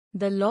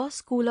The Law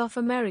School of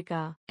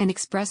America. An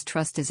express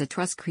trust is a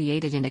trust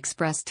created in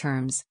express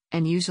terms,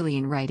 and usually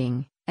in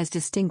writing, as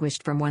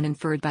distinguished from one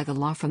inferred by the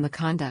law from the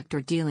conduct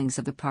or dealings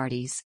of the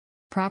parties.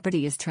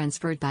 Property is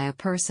transferred by a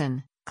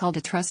person, called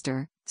a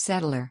trustor,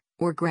 settlor,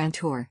 or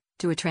grantor,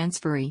 to a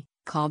transferee,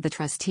 called the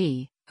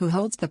trustee, who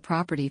holds the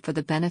property for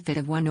the benefit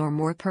of one or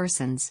more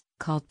persons,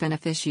 called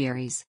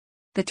beneficiaries.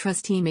 The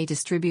trustee may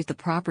distribute the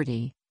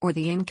property, or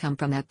the income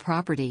from that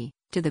property,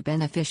 to the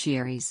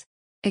beneficiaries.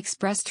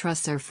 Express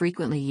trusts are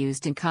frequently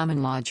used in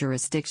common law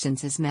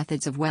jurisdictions as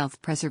methods of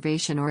wealth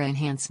preservation or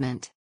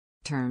enhancement.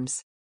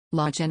 Terms.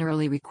 Law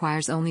generally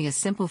requires only a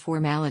simple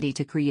formality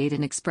to create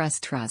an express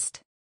trust.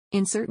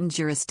 In certain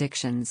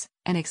jurisdictions,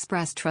 an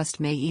express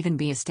trust may even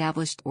be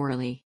established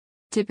orally.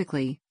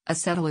 Typically, a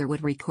settlor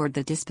would record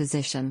the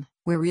disposition,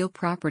 where real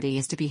property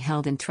is to be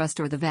held in trust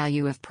or the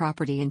value of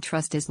property in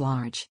trust is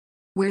large.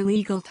 Where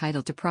legal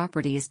title to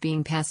property is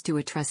being passed to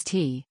a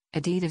trustee, a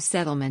deed of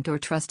settlement or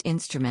trust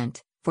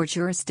instrument, for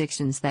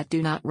jurisdictions that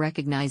do not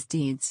recognize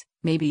deeds,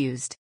 may be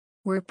used.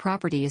 Where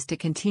property is to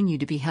continue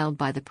to be held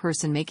by the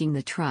person making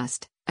the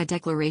trust, a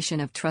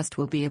declaration of trust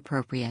will be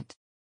appropriate.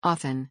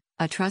 Often,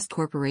 a trust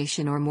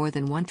corporation or more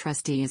than one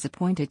trustee is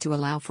appointed to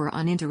allow for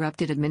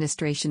uninterrupted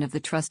administration of the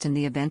trust in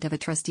the event of a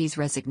trustee's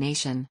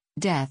resignation,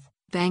 death,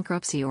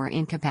 bankruptcy or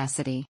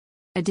incapacity.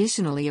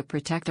 Additionally, a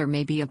protector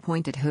may be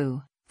appointed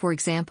who, for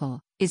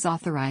example, is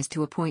authorized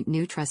to appoint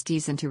new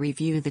trustees and to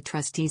review the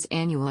trustee's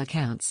annual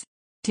accounts.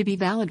 To be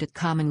valid at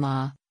common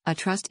law, a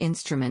trust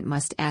instrument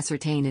must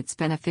ascertain its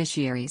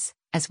beneficiaries,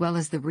 as well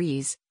as the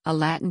res, a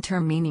Latin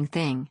term meaning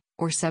thing,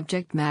 or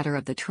subject matter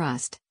of the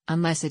trust,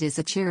 unless it is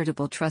a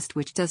charitable trust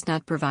which does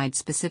not provide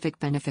specific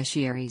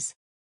beneficiaries.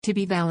 To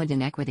be valid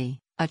in equity,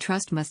 a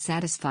trust must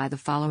satisfy the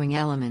following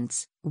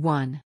elements: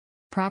 1.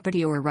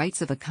 Property or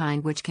rights of a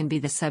kind which can be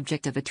the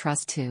subject of a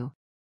trust. 2.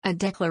 A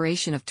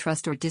declaration of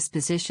trust or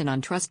disposition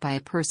on trust by a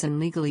person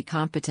legally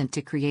competent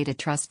to create a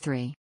trust.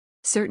 3.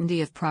 Certainty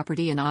of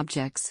property and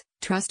objects.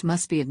 Trust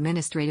must be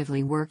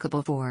administratively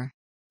workable. 4.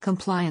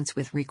 Compliance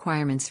with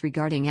requirements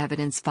regarding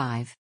evidence.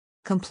 5.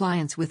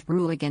 Compliance with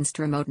rule against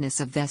remoteness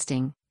of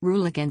vesting,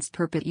 rule against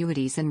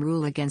perpetuities and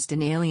rule against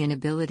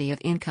inalienability of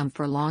income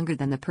for longer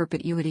than the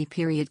perpetuity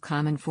period.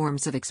 Common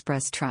forms of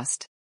express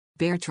trust.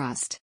 Bare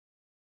trust.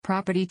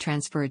 Property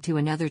transferred to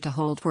another to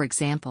hold, for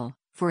example,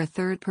 for a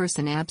third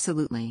person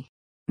absolutely.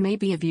 May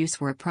be of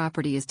use where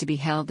property is to be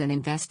held and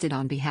invested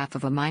on behalf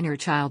of a minor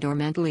child or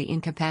mentally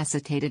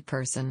incapacitated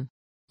person.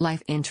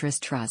 Life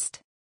interest trust.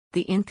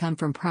 The income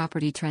from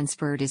property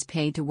transferred is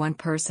paid to one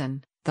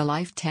person, the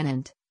life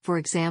tenant, for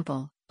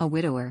example, a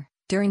widower,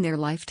 during their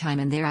lifetime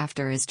and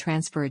thereafter is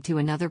transferred to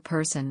another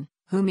person,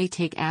 who may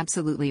take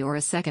absolutely or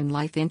a second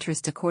life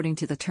interest according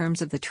to the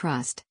terms of the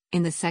trust.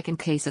 In the second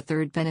case, a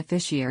third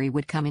beneficiary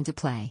would come into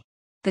play.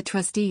 The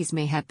trustees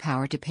may have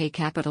power to pay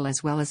capital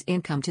as well as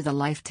income to the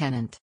life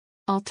tenant.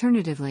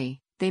 Alternatively,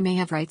 they may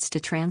have rights to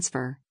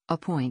transfer,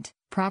 appoint,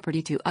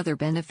 property to other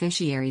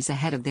beneficiaries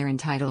ahead of their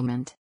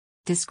entitlement.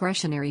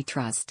 Discretionary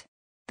trust.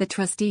 The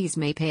trustees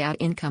may pay out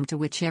income to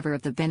whichever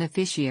of the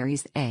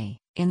beneficiaries they,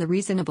 in the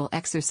reasonable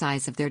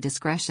exercise of their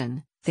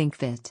discretion, think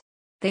fit.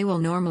 They will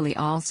normally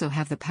also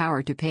have the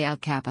power to pay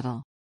out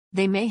capital.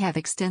 They may have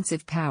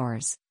extensive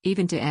powers,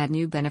 even to add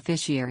new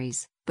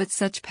beneficiaries, but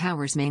such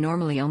powers may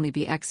normally only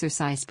be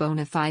exercised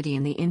bona fide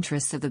in the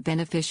interests of the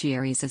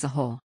beneficiaries as a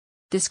whole.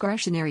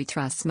 Discretionary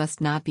trusts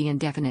must not be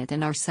indefinite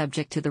and are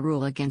subject to the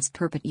rule against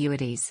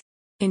perpetuities.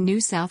 In New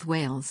South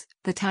Wales,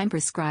 the time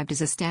prescribed is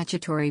a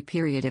statutory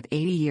period of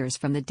 80 years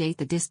from the date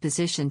the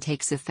disposition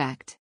takes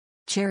effect.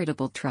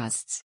 Charitable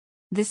trusts.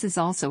 This is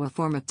also a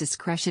form of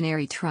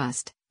discretionary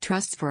trust.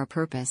 Trusts for a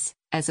purpose,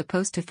 as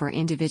opposed to for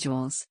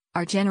individuals,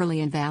 are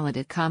generally invalid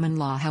at common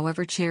law.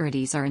 However,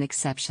 charities are an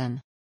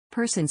exception.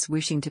 Persons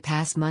wishing to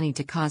pass money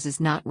to causes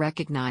not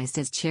recognized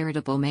as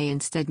charitable may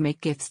instead make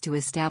gifts to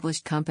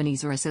established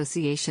companies or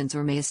associations,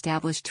 or may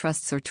establish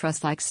trusts or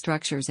trust-like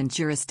structures in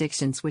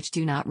jurisdictions which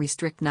do not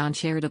restrict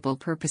non-charitable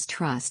purpose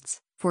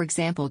trusts, for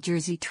example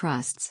Jersey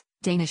trusts,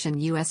 Danish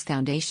and U.S.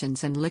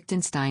 foundations and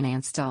Liechtenstein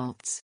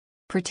Anstalts.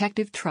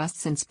 Protective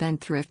trusts and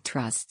spendthrift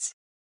trusts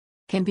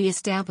can be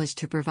established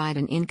to provide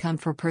an income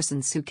for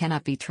persons who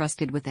cannot be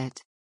trusted with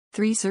it.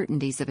 3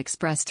 certainties of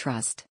express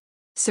trust.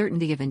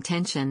 Certainty of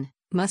intention.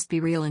 Must be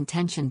real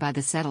intention by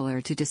the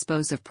settlor to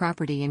dispose of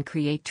property and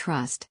create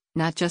trust,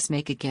 not just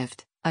make a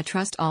gift. A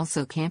trust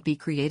also can't be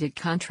created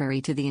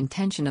contrary to the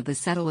intention of the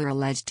settlor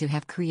alleged to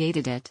have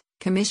created it.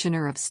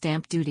 Commissioner of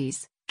Stamp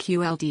Duties,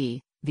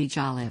 QLD, v.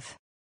 Jolliffe.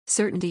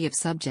 Certainty of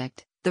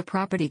subject. The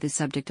property the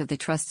subject of the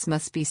trusts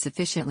must be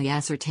sufficiently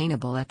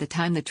ascertainable at the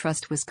time the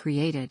trust was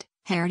created.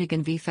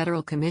 Harrigan v.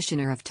 Federal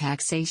Commissioner of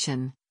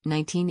Taxation,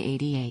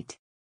 1988.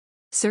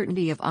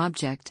 Certainty of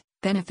object.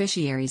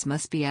 Beneficiaries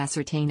must be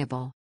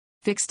ascertainable.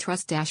 Fixed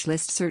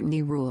trust-list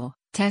certainty rule,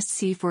 test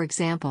C. For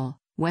example,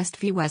 West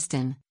v.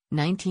 Weston,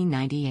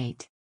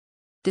 1998.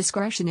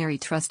 Discretionary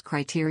trust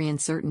criterion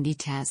certainty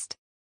test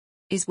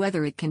is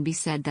whether it can be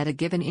said that a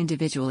given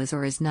individual is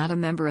or is not a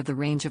member of the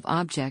range of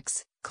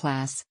objects,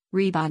 class,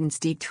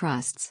 Rebodensteig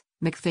trusts,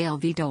 McPhail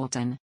v.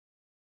 Dolton.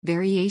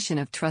 Variation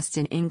of trusts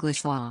in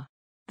English law.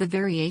 The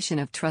Variation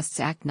of Trusts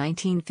Act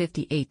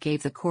 1958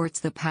 gave the courts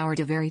the power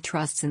to vary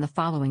trusts in the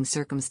following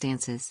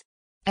circumstances.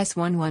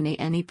 S11A.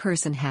 Any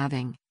person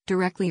having,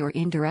 directly or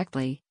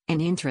indirectly,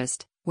 an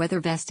interest, whether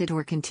vested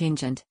or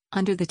contingent,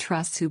 under the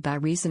trusts who by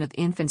reason of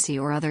infancy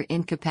or other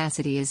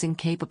incapacity is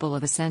incapable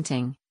of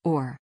assenting,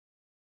 or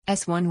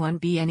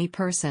S11B. Any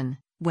person,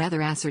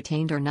 whether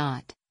ascertained or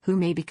not, who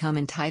may become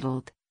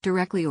entitled,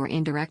 directly or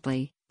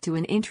indirectly, to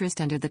an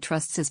interest under the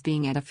trusts as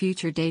being at a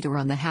future date or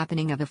on the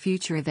happening of a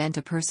future event,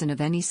 a person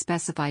of any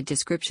specified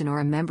description or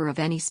a member of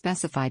any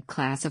specified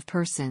class of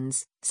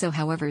persons, so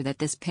however that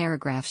this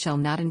paragraph shall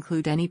not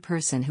include any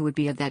person who would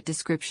be of that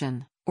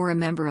description, or a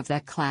member of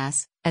that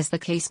class, as the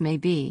case may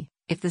be,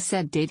 if the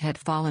said date had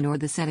fallen or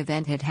the said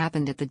event had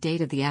happened at the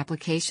date of the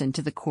application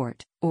to the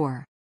court,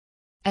 or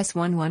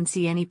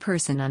S11C. Any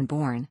person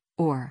unborn,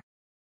 or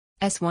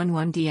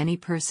S11D. Any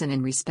person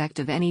in respect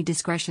of any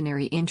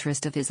discretionary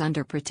interest of his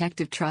under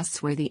protective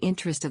trusts where the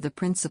interest of the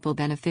principal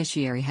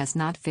beneficiary has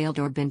not failed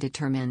or been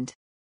determined.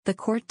 The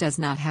court does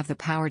not have the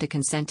power to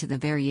consent to the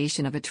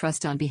variation of a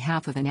trust on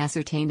behalf of an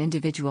ascertained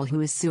individual who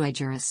is sui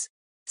juris.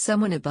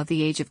 Someone above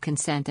the age of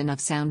consent and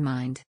of sound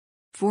mind.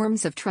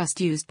 Forms of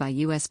trust used by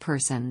U.S.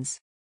 persons.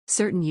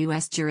 Certain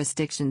U.S.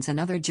 jurisdictions and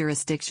other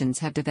jurisdictions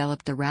have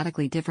developed a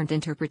radically different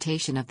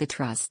interpretation of the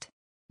trust.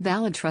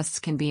 Valid trusts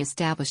can be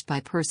established by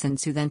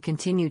persons who then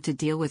continue to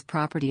deal with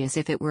property as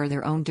if it were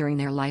their own during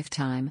their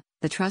lifetime,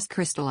 the trust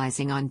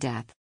crystallizing on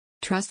death.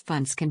 Trust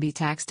funds can be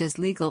taxed as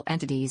legal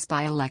entities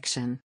by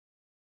election.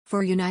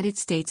 For United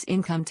States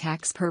income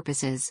tax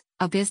purposes,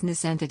 a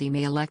business entity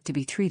may elect to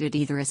be treated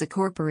either as a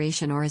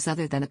corporation or as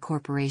other than a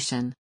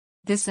corporation.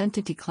 This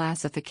entity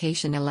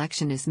classification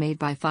election is made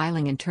by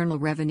filing Internal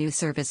Revenue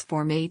Service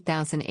Form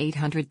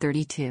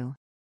 8832.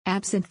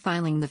 Absent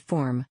filing the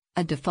form,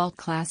 a default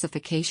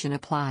classification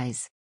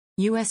applies.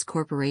 U.S.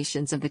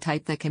 corporations of the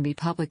type that can be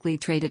publicly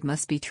traded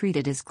must be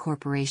treated as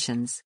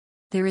corporations.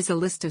 There is a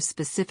list of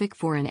specific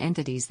foreign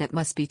entities that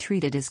must be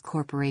treated as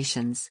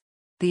corporations.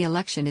 The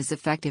election is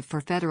effective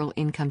for federal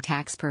income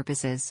tax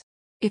purposes.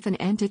 If an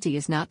entity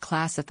is not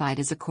classified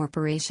as a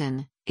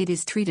corporation, it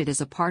is treated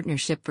as a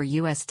partnership for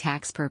U.S.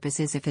 tax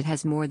purposes if it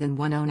has more than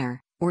one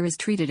owner, or is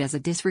treated as a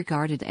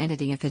disregarded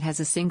entity if it has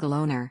a single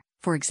owner,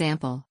 for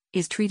example,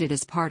 is treated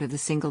as part of the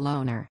single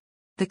owner.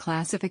 The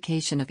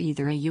classification of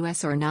either a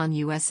U.S. or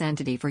non-U.S.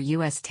 entity for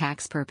U.S.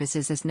 tax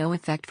purposes has no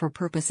effect for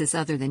purposes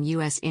other than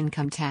U.S.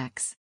 income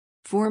tax.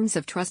 Forms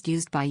of trust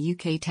used by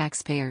U.K.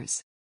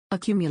 taxpayers.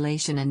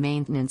 Accumulation and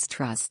maintenance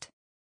trust.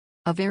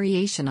 A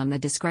variation on the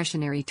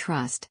discretionary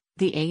trust,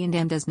 the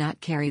A&M does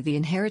not carry the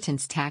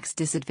inheritance tax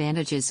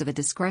disadvantages of a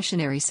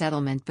discretionary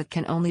settlement but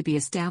can only be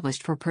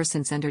established for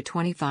persons under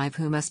 25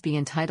 who must be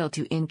entitled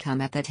to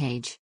income at that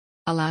age.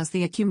 Allows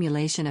the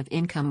accumulation of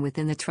income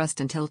within the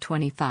trust until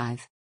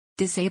 25.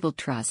 Disabled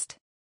trust.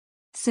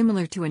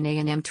 Similar to an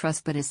A&M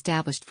trust but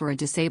established for a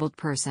disabled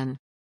person.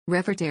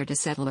 Revertere to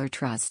settler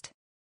trust.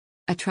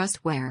 A trust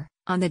where,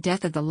 on the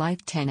death of the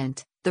life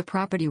tenant, the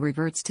property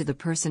reverts to the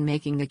person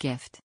making the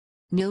gift.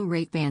 Nil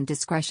rate band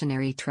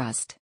discretionary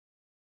trust.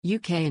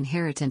 UK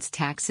inheritance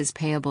tax is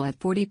payable at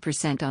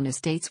 40% on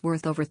estates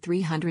worth over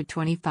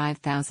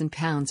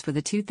 £325,000 for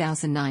the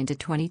 2009 to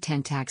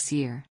 2010 tax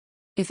year.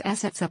 If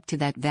assets up to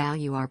that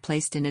value are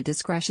placed in a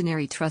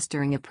discretionary trust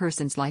during a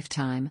person's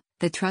lifetime,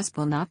 the trust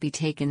will not be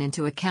taken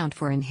into account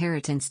for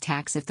inheritance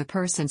tax if the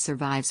person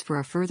survives for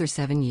a further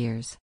 7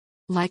 years.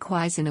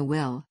 Likewise, in a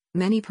will,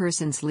 many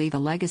persons leave a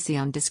legacy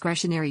on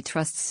discretionary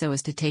trusts so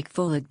as to take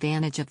full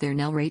advantage of their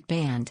nil rate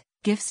band,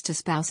 gifts to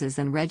spouses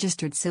and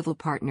registered civil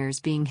partners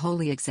being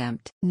wholly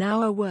exempt.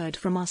 Now a word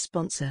from our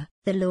sponsor,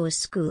 the Law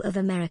School of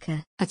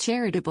America. A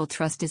charitable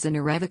trust is an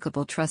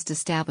irrevocable trust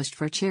established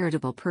for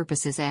charitable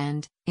purposes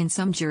and, in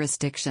some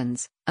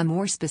jurisdictions, a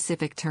more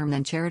specific term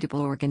than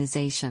charitable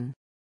organization.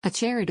 A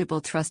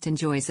charitable trust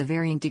enjoys a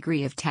varying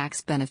degree of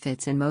tax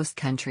benefits in most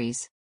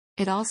countries.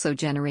 It also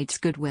generates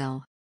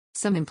goodwill.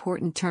 Some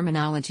important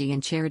terminology in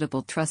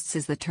charitable trusts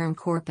is the term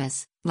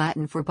corpus,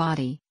 Latin for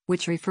body,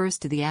 which refers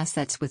to the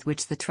assets with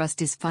which the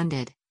trust is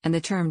funded, and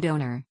the term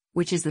donor,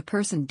 which is the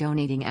person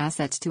donating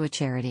assets to a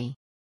charity.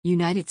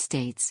 United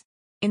States.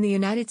 In the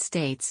United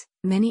States,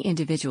 many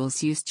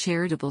individuals use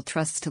charitable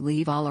trusts to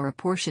leave all or a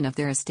portion of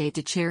their estate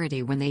to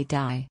charity when they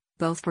die,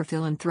 both for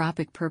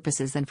philanthropic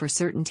purposes and for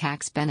certain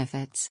tax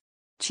benefits.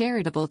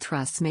 Charitable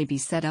trusts may be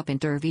set up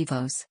inter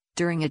vivos,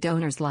 during a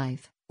donor's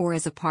life, or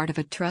as a part of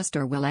a trust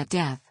or will at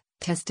death,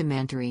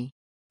 testamentary.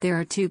 There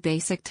are two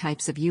basic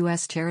types of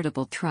U.S.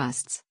 charitable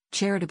trusts: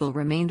 charitable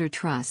remainder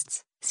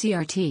trusts,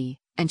 CRT,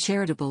 and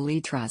charitable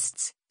lead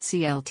trusts,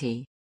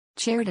 CLT.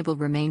 Charitable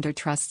remainder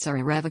trusts are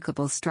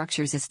irrevocable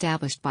structures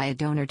established by a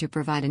donor to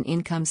provide an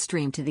income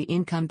stream to the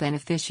income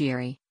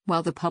beneficiary,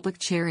 while the public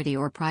charity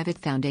or private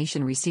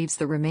foundation receives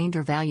the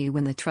remainder value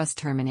when the trust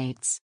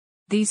terminates.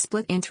 These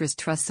split interest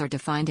trusts are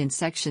defined in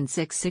Section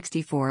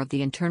 664 of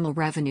the Internal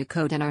Revenue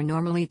Code and are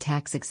normally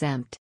tax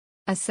exempt.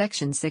 A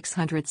Section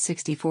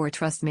 664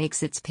 trust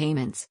makes its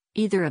payments,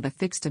 either of a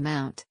fixed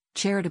amount,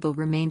 charitable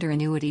remainder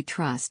annuity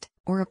trust,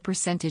 or a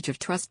percentage of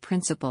trust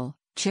principal,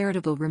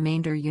 charitable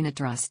remainder unit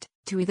trust,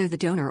 to either the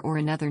donor or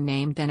another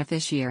named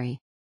beneficiary.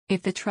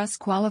 If the trust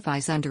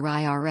qualifies under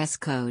IRS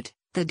code,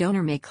 the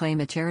donor may claim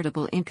a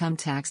charitable income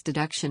tax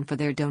deduction for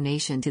their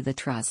donation to the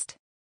trust.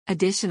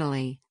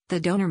 Additionally, the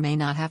donor may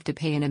not have to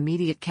pay an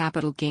immediate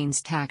capital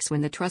gains tax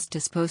when the trust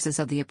disposes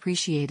of the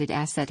appreciated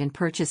asset and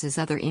purchases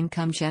other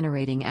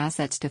income-generating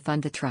assets to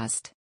fund the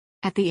trust.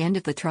 At the end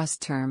of the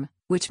trust term,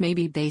 which may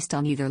be based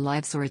on either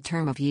lives or a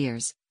term of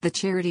years, the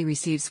charity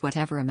receives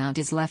whatever amount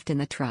is left in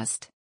the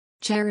trust.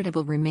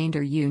 Charitable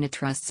remainder unit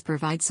trusts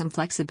provide some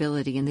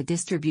flexibility in the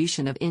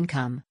distribution of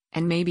income,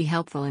 and may be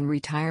helpful in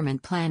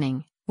retirement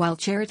planning, while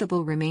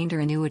charitable remainder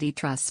annuity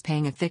trusts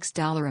paying a fixed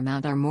dollar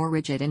amount are more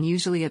rigid and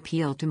usually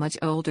appeal to much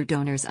older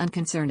donors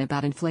unconcerned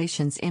about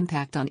inflation's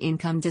impact on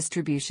income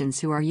distributions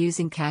who are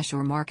using cash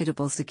or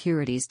marketable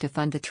securities to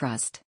fund the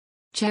trust.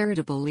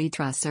 Charitable lead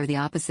trusts are the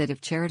opposite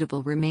of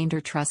charitable remainder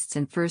trusts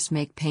and first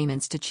make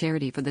payments to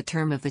charity for the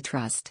term of the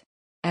trust.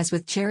 As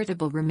with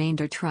charitable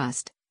remainder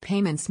trust,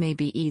 payments may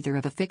be either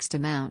of a fixed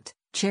amount,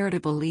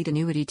 charitable lead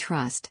annuity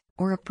trust,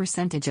 or a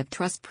percentage of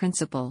trust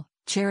principal,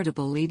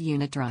 charitable lead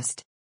unit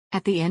trust.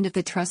 At the end of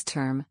the trust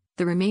term,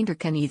 the remainder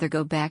can either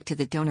go back to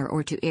the donor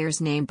or to heirs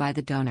named by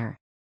the donor.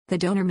 The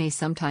donor may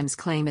sometimes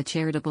claim a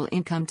charitable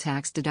income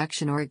tax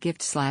deduction or a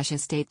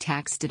gift/estate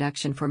tax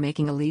deduction for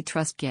making a lead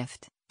trust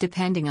gift,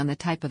 depending on the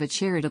type of a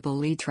charitable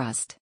lead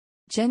trust.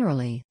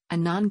 Generally, a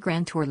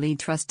non-grantor lead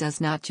trust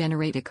does not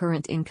generate a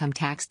current income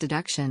tax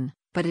deduction,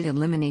 but it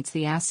eliminates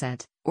the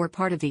asset, or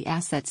part of the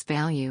asset's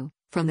value,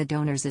 from the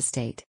donor's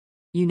estate.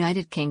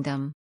 United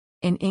Kingdom.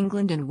 In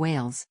England and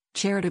Wales,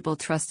 charitable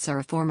trusts are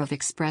a form of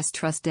express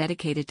trust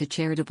dedicated to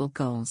charitable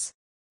goals.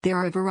 There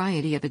are a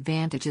variety of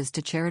advantages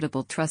to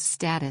charitable trust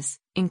status,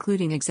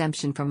 including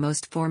exemption from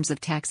most forms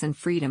of tax and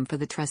freedom for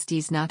the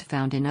trustees not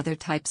found in other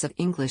types of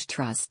English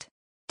trust.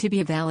 To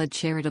be a valid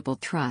charitable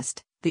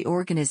trust, the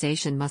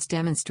organization must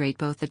demonstrate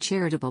both a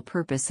charitable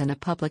purpose and a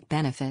public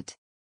benefit.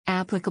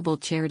 Applicable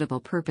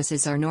charitable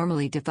purposes are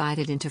normally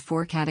divided into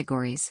 4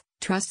 categories: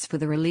 trusts for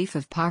the relief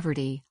of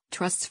poverty,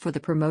 trusts for the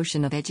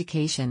promotion of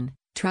education,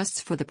 trusts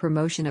for the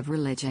promotion of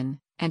religion,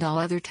 and all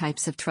other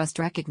types of trust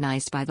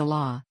recognized by the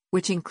law,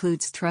 which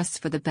includes trusts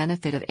for the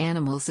benefit of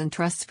animals and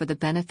trusts for the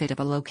benefit of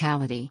a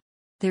locality.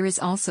 There is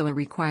also a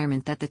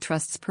requirement that the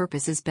trust's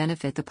purposes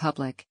benefit the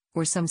public,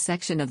 or some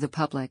section of the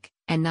public,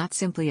 and not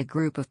simply a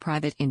group of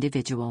private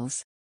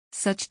individuals.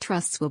 Such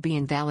trusts will be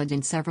invalid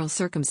in several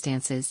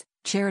circumstances.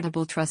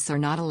 Charitable trusts are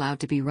not allowed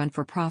to be run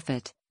for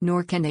profit,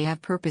 nor can they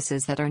have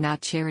purposes that are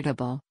not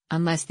charitable,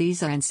 unless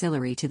these are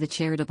ancillary to the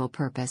charitable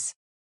purpose.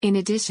 In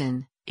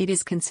addition, it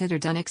is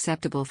considered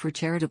unacceptable for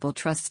charitable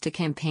trusts to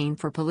campaign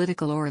for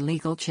political or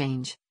legal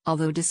change,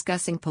 although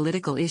discussing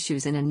political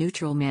issues in a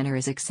neutral manner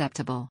is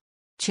acceptable.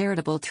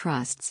 Charitable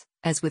trusts,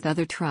 as with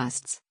other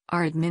trusts,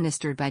 are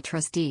administered by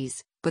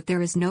trustees, but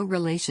there is no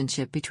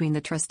relationship between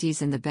the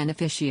trustees and the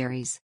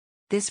beneficiaries.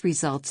 This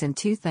results in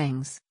 2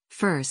 things.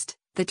 First,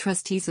 the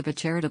trustees of a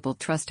charitable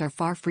trust are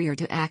far freer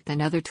to act than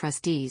other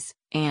trustees,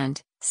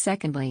 and,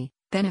 secondly,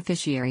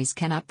 beneficiaries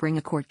cannot bring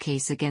a court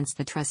case against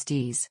the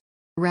trustees.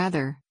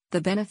 Rather,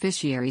 the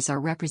beneficiaries are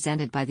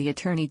represented by the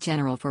Attorney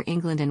General for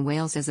England and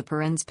Wales as a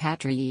parens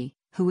patriae,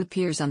 who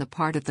appears on the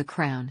part of the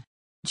Crown.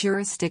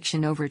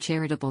 Jurisdiction over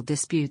charitable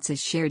disputes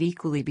is shared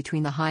equally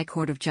between the High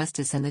Court of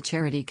Justice and the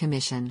Charity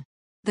Commission.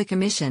 The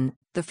Commission,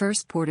 the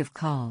first port of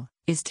call,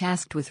 is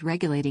tasked with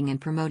regulating and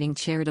promoting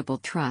charitable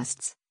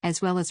trusts,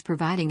 as well as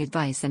providing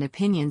advice and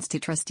opinions to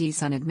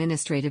trustees on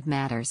administrative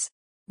matters.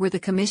 Where the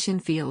Commission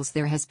feels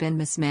there has been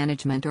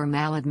mismanagement or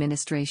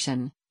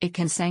maladministration, it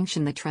can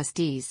sanction the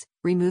trustees,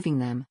 removing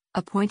them,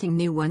 appointing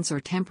new ones, or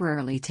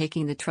temporarily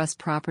taking the trust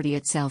property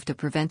itself to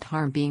prevent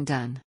harm being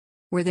done.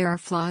 Where there are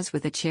flaws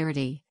with a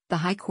charity, the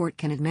High Court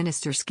can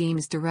administer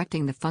schemes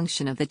directing the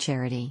function of the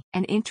charity.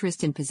 An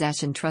interest in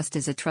possession trust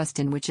is a trust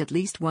in which at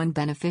least one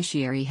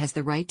beneficiary has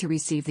the right to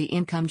receive the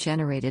income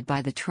generated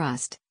by the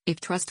trust, if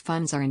trust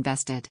funds are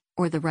invested,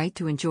 or the right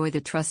to enjoy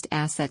the trust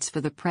assets for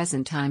the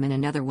present time in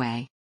another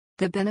way.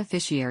 The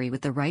beneficiary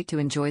with the right to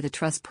enjoy the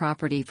trust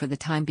property for the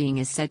time being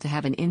is said to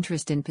have an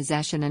interest in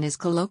possession and is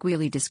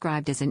colloquially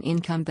described as an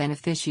income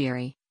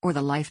beneficiary, or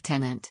the life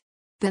tenant.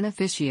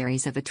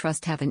 Beneficiaries of a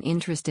trust have an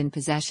interest in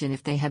possession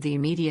if they have the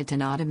immediate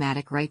and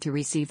automatic right to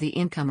receive the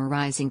income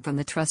arising from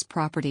the trust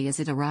property as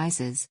it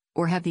arises,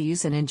 or have the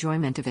use and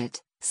enjoyment of it,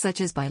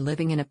 such as by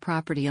living in a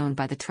property owned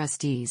by the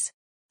trustees.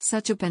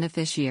 Such a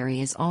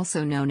beneficiary is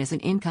also known as an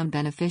income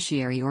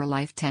beneficiary or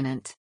life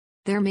tenant.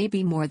 There may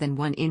be more than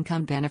one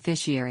income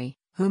beneficiary,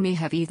 who may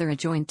have either a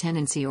joint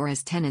tenancy or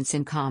as tenants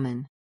in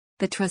common.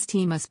 The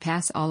trustee must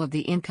pass all of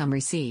the income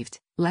received,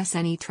 less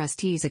any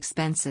trustee's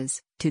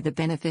expenses, to the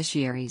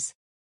beneficiaries.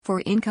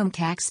 For income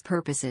tax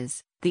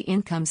purposes, the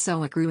income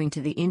so accruing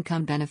to the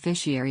income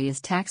beneficiary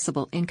is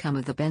taxable income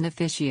of the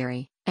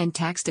beneficiary, and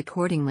taxed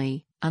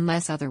accordingly,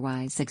 unless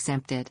otherwise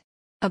exempted.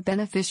 A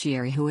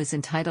beneficiary who is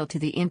entitled to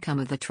the income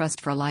of the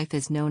trust for life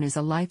is known as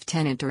a life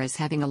tenant or as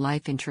having a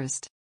life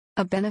interest.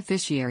 A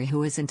beneficiary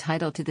who is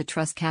entitled to the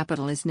trust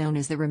capital is known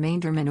as the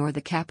remainderman or the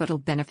capital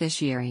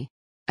beneficiary.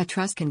 A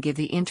trust can give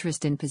the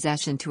interest in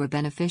possession to a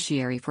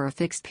beneficiary for a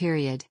fixed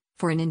period,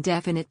 for an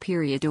indefinite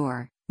period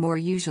or, more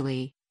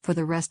usually, for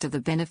the rest of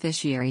the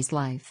beneficiary's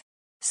life.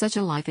 Such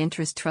a life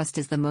interest trust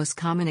is the most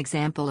common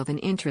example of an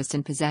interest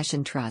in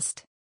possession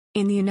trust.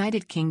 In the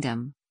United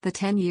Kingdom, the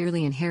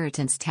 10-yearly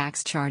inheritance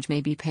tax charge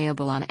may be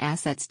payable on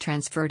assets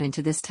transferred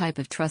into this type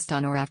of trust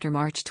on or after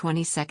March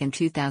 22,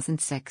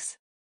 2006.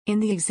 In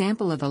the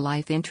example of a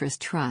life interest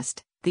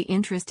trust, the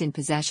interest in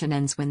possession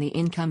ends when the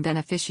income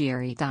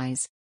beneficiary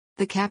dies.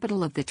 The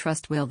capital of the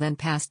trust will then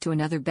pass to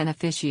another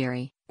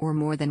beneficiary, or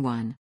more than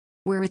one.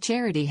 Where a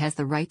charity has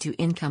the right to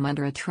income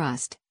under a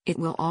trust, it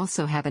will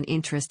also have an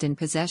interest in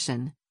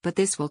possession, but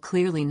this will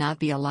clearly not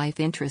be a life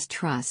interest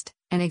trust.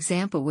 An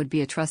example would be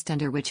a trust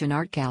under which an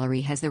art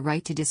gallery has the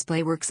right to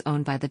display works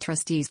owned by the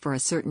trustees for a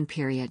certain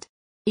period.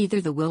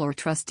 Either the will or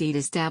trust deed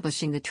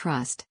establishing the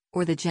trust,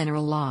 or the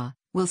general law,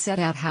 will set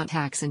out how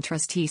tax and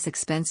trustees'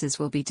 expenses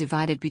will be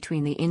divided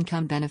between the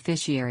income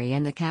beneficiary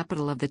and the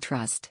capital of the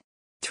trust.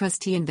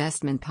 Trustee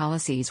investment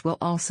policies will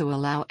also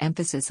allow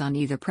emphasis on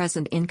either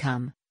present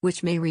income,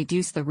 which may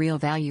reduce the real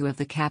value of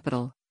the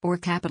capital, or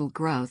capital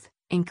growth,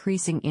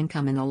 increasing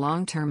income in the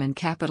long term and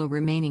capital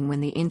remaining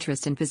when the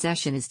interest in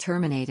possession is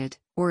terminated,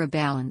 or a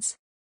balance.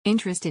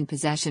 Interest in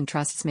possession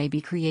trusts may be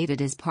created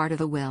as part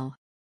of a will.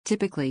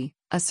 Typically,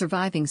 a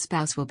surviving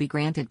spouse will be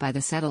granted by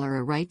the settlor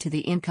a right to the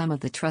income of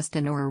the trust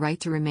and/or a right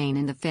to remain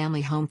in the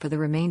family home for the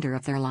remainder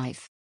of their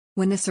life.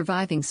 When the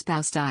surviving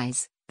spouse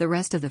dies, the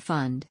rest of the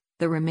fund,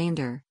 the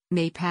remainder,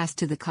 may pass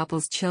to the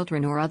couple's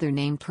children or other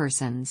named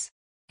persons.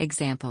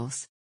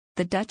 Examples: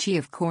 the Duchy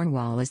of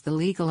Cornwall is the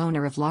legal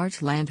owner of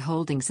large land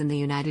holdings in the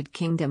United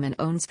Kingdom and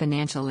owns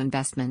financial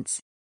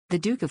investments. The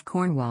Duke of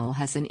Cornwall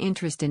has an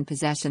interest in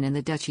possession in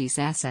the duchy's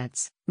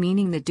assets,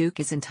 meaning the Duke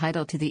is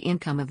entitled to the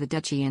income of the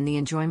duchy and the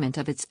enjoyment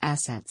of its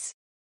assets.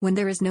 When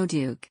there is no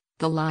Duke,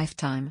 the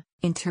lifetime,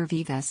 inter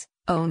vivas,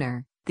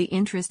 owner, the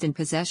interest in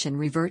possession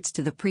reverts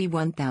to the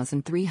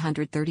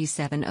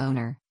pre-1337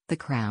 owner, the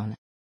Crown.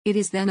 It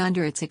is then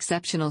under its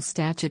exceptional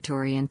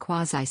statutory and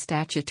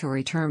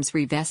quasi-statutory terms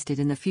revested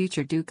in the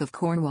future Duke of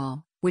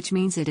Cornwall, which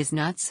means it is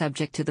not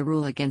subject to the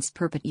rule against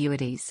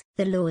perpetuities.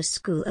 The Law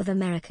School of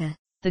America.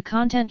 The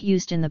content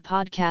used in the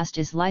podcast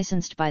is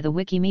licensed by the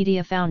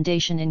Wikimedia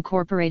Foundation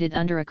Incorporated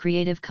under a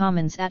Creative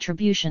Commons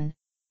Attribution,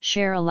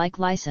 Share Alike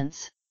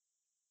license.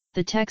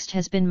 The text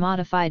has been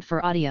modified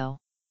for audio.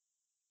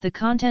 The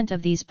content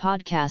of these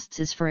podcasts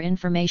is for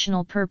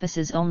informational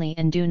purposes only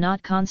and do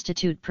not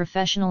constitute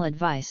professional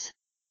advice.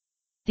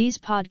 These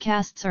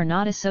podcasts are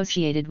not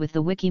associated with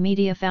the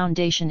Wikimedia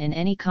Foundation in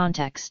any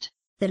context.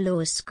 The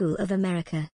Law School of America.